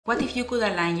What if you could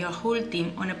align your whole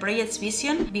team on a project's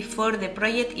vision before the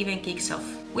project even kicks off?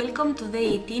 Welcome to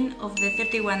day 18 of the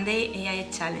 31-day AI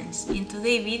challenge. In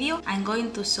today's video, I'm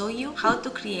going to show you how to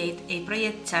create a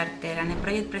project charter and a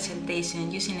project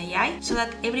presentation using AI so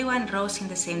that everyone rows in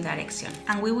the same direction.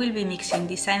 And we will be mixing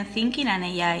design thinking and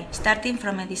AI, starting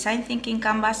from a design thinking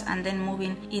canvas and then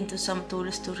moving into some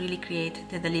tools to really create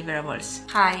the deliverables.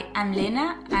 Hi, I'm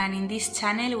Helena, and in this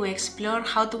channel we explore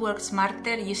how to work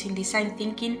smarter using design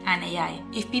thinking and AI.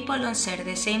 If people don't share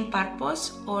the same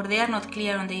purpose or they are not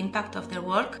clear on the impact of their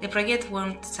work, the project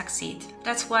won't succeed.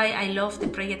 That's why I love the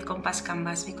Project Compass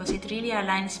Canvas, because it really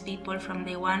aligns people from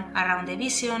day one around the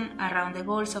vision, around the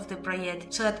goals of the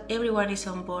project, so that everyone is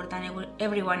on board and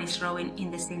everyone is rowing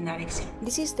in the same direction.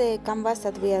 This is the canvas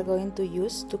that we are going to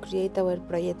use to create our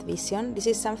project vision. This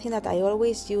is something that I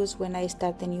always use when I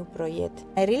start a new project.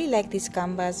 I really like this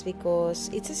canvas because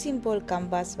it's a simple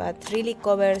canvas but really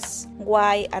covers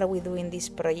why are we doing this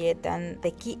project and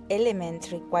the key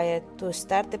elements required to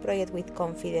start the project with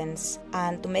confidence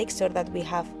and to make sure that we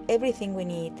have everything we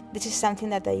need. This is something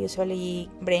that I usually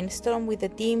brainstorm with the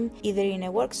team, either in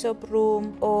a workshop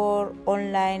room or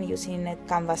online using a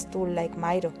canvas tool like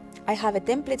Miro. I have a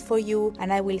template for you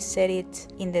and I will share it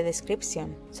in the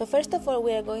description. So first of all,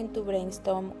 we are going to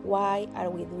brainstorm why are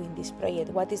we doing this project,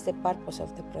 what is the purpose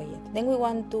of the project. Then we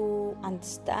want to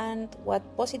understand what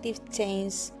positive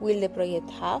change will the project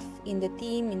have in the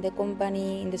team, in the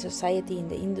company, in the society, in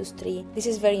the industry. This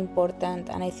is very important,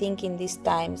 and I think in these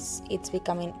times it's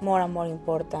becoming more and more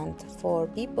important for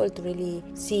people to really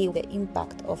see the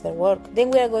impact of their work.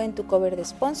 Then we are going to cover the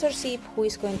sponsorship, who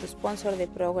is going to sponsor the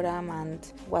program and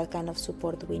what kind of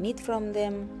support we need from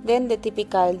them. Then the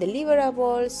typical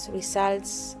deliverables,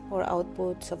 results or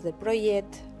outputs of the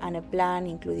project, and a plan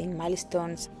including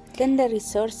milestones. Then the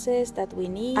resources that we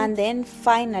need, and then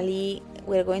finally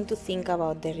we're going to think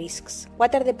about the risks.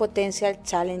 What are the potential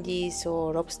challenges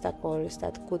or obstacles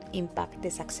that could impact the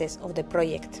success of the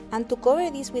project? And to cover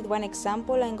this with one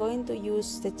example, I'm going to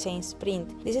use the change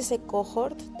sprint. This is a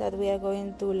cohort that we are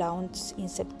going to launch in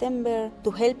September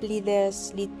to help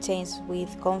leaders lead change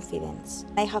with confidence.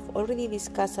 I have already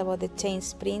discussed about the change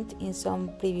sprint in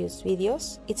some previous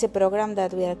videos. It's a program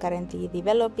that we are currently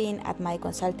developing at my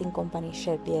consulting company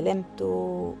SPLN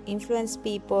to influence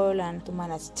people and to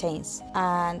manage change.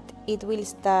 And it will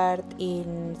start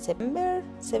in September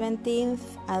 17th,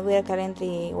 and we are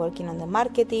currently working on the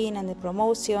marketing and the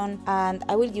promotion, and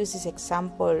I will use this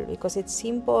example because it's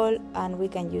simple and we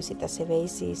can use it as a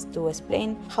basis to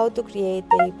explain how to create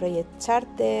a project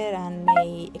charter and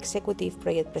a executive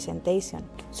project presentation.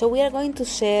 So we are going to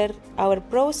share our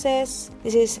process.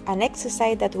 This is an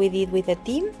exercise that we did with the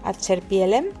team at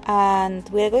SPLN, and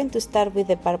we are going to start with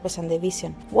the purpose and the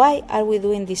vision. Why are we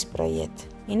doing this project?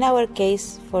 In our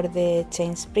case, for the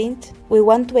change sprint, we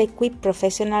want to equip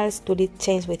professionals to lead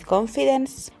change with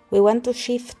confidence. We want to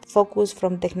shift focus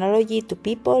from technology to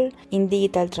people in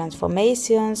digital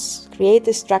transformations, create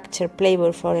a structured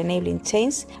playbook for enabling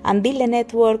change, and build a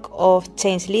network of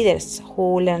change leaders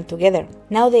who learn together.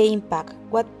 Now the impact.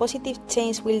 What positive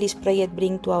change will this project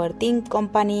bring to our team,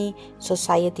 company,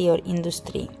 society, or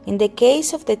industry? In the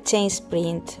case of the change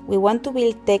sprint, we want to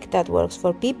build tech that works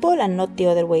for people and not the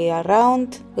other way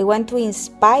around. We want to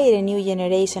inspire a new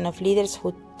generation of leaders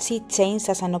who see change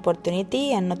as an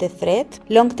opportunity and not a threat,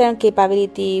 long-term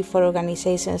capability for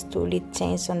organizations to lead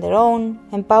change on their own,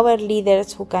 empower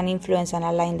leaders who can influence and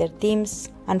align their teams,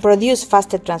 and produce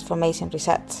faster transformation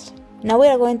results. Now we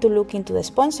are going to look into the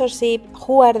sponsorship.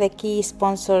 Who are the key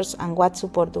sponsors and what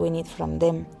support do we need from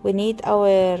them? We need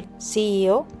our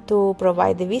CEO to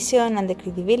provide the vision and the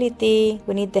credibility.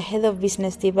 We need the head of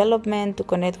business development to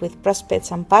connect with prospects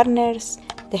and partners,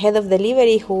 the head of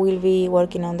delivery who will be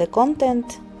working on the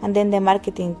content, and then the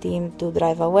marketing team to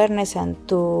drive awareness and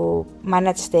to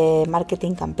manage the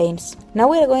marketing campaigns. Now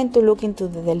we are going to look into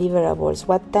the deliverables.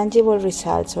 What tangible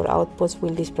results or outputs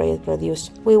will this project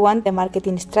produce? We want a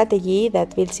marketing strategy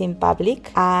that builds in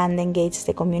public and engages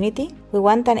the community. We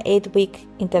want an 8-week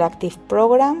interactive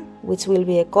program, which will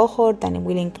be a cohort and it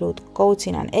will include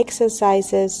coaching and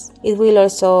exercises. It will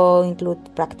also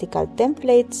include practical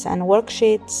templates and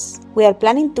worksheets. We are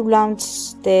planning to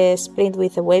launch the sprint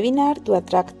with a webinar to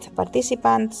attract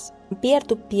participants.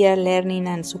 Peer-to-peer learning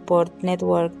and support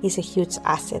network is a huge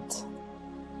asset.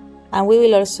 And we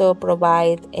will also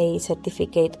provide a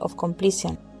certificate of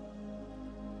completion.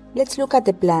 Let's look at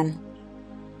the plan.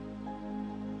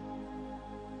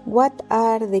 What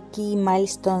are the key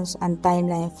milestones and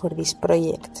timeline for this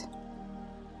project?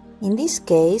 In this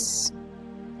case,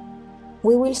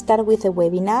 we will start with a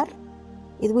webinar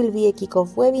It will be a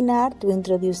kickoff webinar to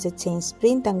introduce the change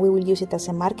sprint, and we will use it as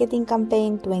a marketing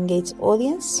campaign to engage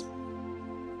audience.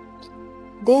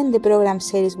 Then the program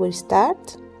series will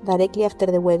start directly after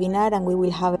the webinar, and we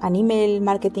will have an email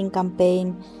marketing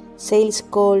campaign, sales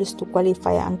calls to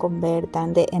qualify and convert,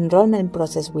 and the enrollment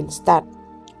process will start.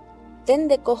 Then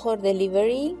the cohort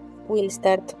delivery will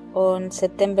start on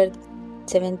September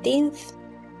 17th,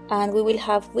 and we will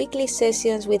have weekly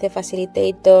sessions with a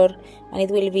facilitator, and it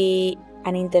will be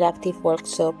an interactive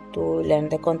workshop to learn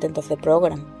the content of the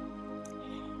program.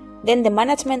 Then the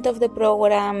management of the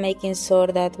program, making sure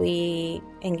that we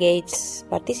engage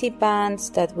participants,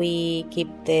 that we keep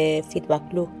the feedback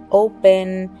loop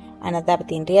open and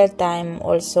adapt in real time,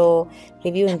 also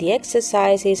reviewing the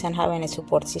exercises and having a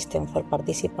support system for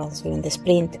participants during the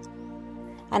sprint.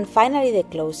 And finally, the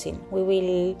closing. We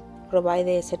will provide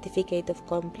a certificate of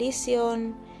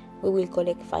completion. We will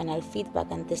collect final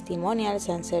feedback and testimonials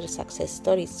and share success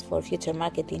stories for future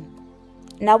marketing.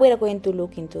 Now we are going to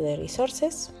look into the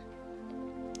resources.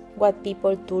 What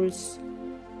people, tools,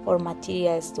 or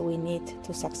materials do we need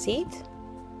to succeed?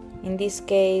 In this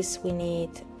case, we need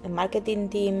a marketing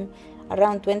team,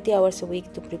 around 20 hours a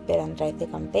week to prepare and drive the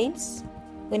campaigns.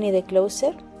 We need a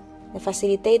closer, a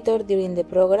facilitator during the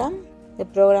program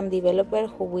developer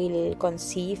who will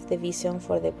conceive the vision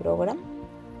for the program.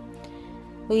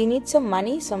 We need some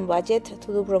money, some budget to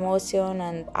do promotion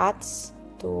and ads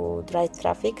to drive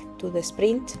traffic to the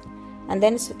sprint. And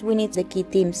then we need the key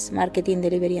teams, marketing,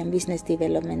 delivery, and business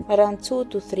development, around 2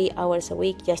 to 3 hours a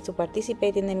week just to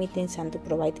participate in the meetings and to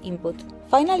provide input.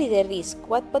 Finally, the risk.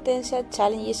 What potential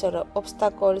challenges or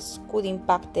obstacles could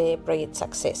impact the project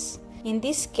success? In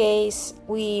this case,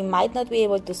 we might not be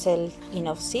able to sell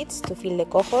enough seats to fill the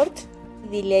cohort,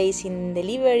 delays in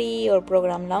delivery or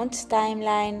program launch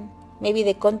timeline. Maybe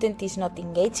the content is not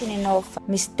engaging enough,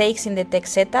 mistakes in the tech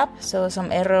setup, so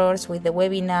some errors with the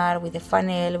webinar, with the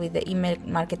funnel, with the email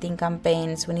marketing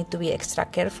campaigns. We need to be extra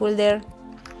careful there.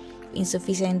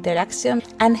 Insufficient interaction.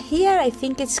 And here I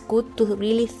think it's good to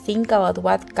really think about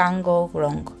what can go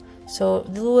wrong. So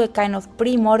do a kind of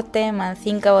pre-mortem and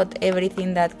think about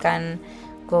everything that can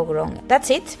go wrong.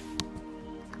 That's it.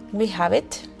 We have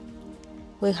it.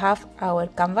 We have our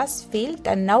canvas filled,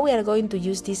 and now we are going to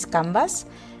use this canvas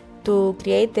to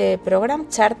create a program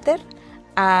charter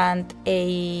and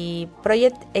a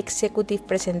project executive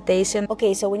presentation.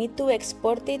 Okay, so we need to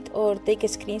export it or take a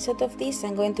screenshot of this.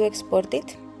 I'm going to export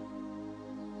it.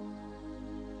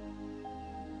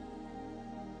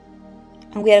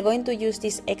 And we are going to use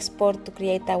this export to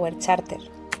create our charter.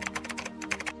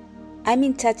 I'm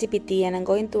in ChatGPT and I'm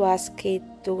going to ask it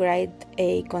to write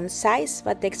a concise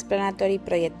but explanatory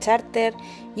project charter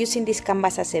using this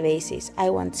canvas as a basis.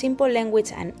 I want simple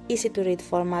language and easy to read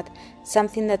format,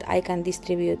 something that I can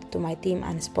distribute to my team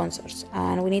and sponsors.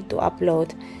 And we need to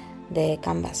upload the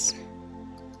canvas.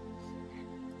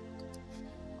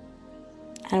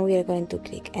 And we are going to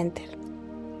click enter.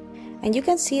 And you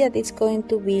can see that it's going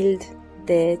to build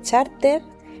the charter.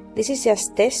 This is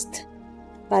just test.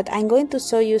 But I'm going to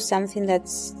show you something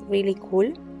that's really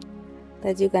cool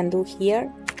that you can do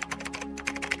here.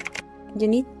 You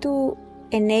need to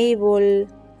enable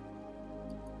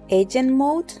agent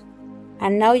mode,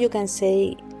 and now you can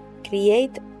say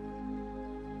create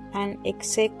an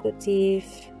executive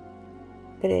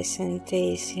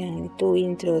presentation to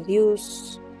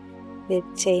introduce the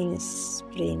change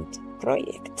sprint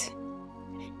project.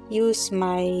 Use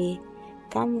my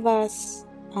canvas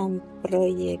and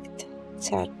project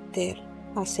charter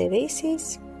as a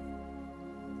basis.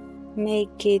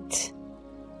 Make it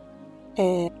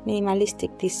a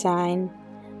minimalistic design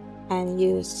and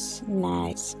use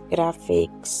nice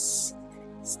graphics.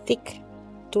 Stick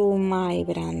to my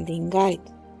branding guide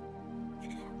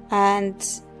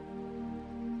and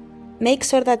make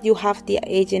sure that you have the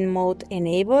agent mode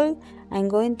enabled. I'm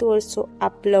going to also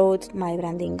upload my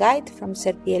branding guide from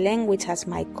SPLN, which has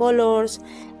my colors,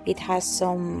 it has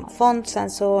some fonts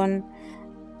and so on.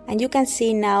 And you can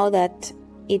see now that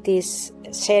it is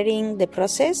sharing the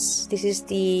process. This is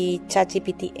the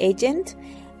ChatGPT agent,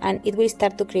 and it will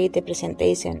start to create a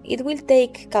presentation. It will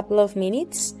take a couple of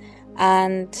minutes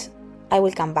and I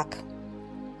will come back.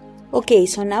 Okay,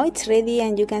 so now it's ready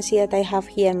and you can see that I have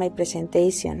here my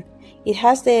presentation. It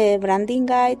has the branding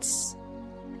guides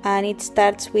and it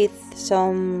starts with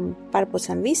some purpose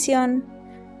and vision,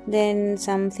 then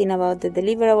something about the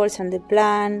deliverables and the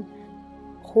plan,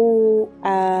 who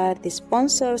are the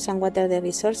sponsors and what are the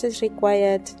resources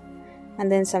required,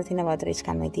 and then something about risk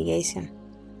and mitigation.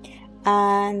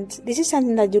 And this is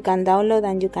something that you can download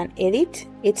and you can edit.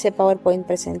 It's a PowerPoint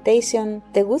presentation.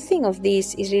 The good thing of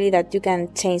this is really that you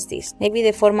can change this. Maybe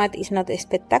the format is not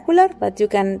spectacular, but you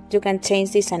can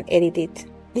change this and edit it.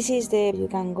 This is you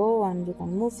can go and you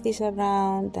can move this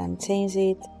around and change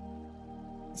it.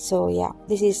 So yeah,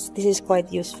 this is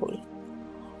quite useful.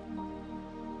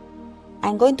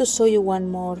 I'm going to show you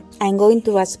one more. I'm going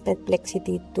to ask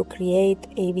Perplexity to create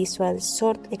a visual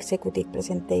short executive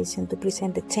presentation to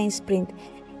present the change sprint.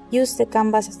 Use the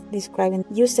canvas describing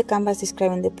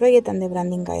the project and the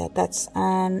branding guide attached.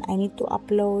 And I need to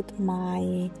upload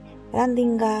my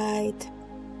branding guide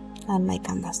and my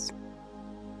canvas.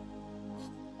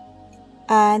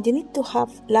 And you need to have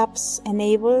labs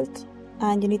enabled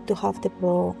and you need to have the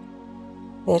Pro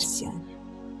version.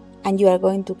 And you are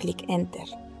going to click enter.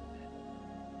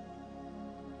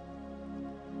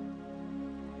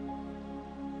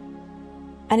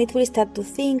 And it will start to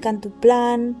think and to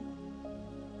plan.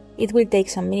 It will take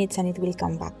some minutes and it will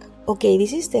come back. Okay,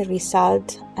 this is the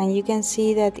result, and you can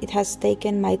see that it has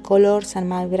taken my colors and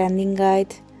my branding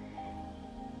guide.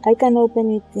 I can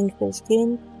open it in full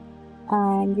screen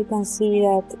and you can see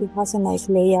that it has a nice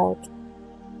layout.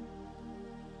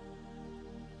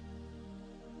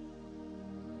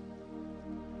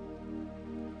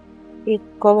 It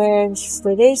covers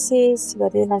the basis,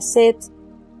 what it has said,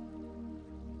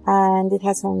 and it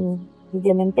has an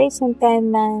implementation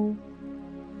timeline,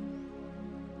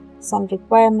 some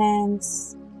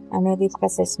requirements, and a risk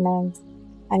assessment,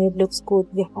 and it looks good.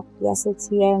 We have the assets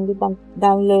here, and you can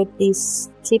download this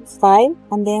zip file,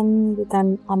 and then you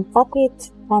can unpack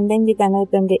it, and then you can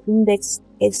open the index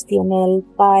HTML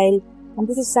file, and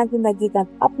this is something that you can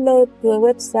upload to a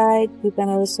website. You can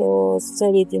also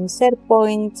share it in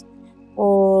SharePoint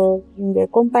or in the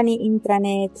company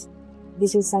intranet.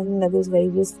 This is something that is very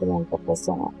useful and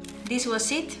professional. This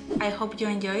was it. I hope you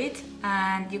enjoy it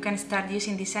and you can start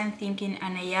using design thinking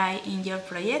and AI in your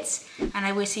projects. And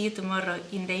I will see you tomorrow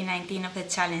in day 19 of the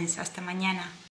challenge. Hasta mañana.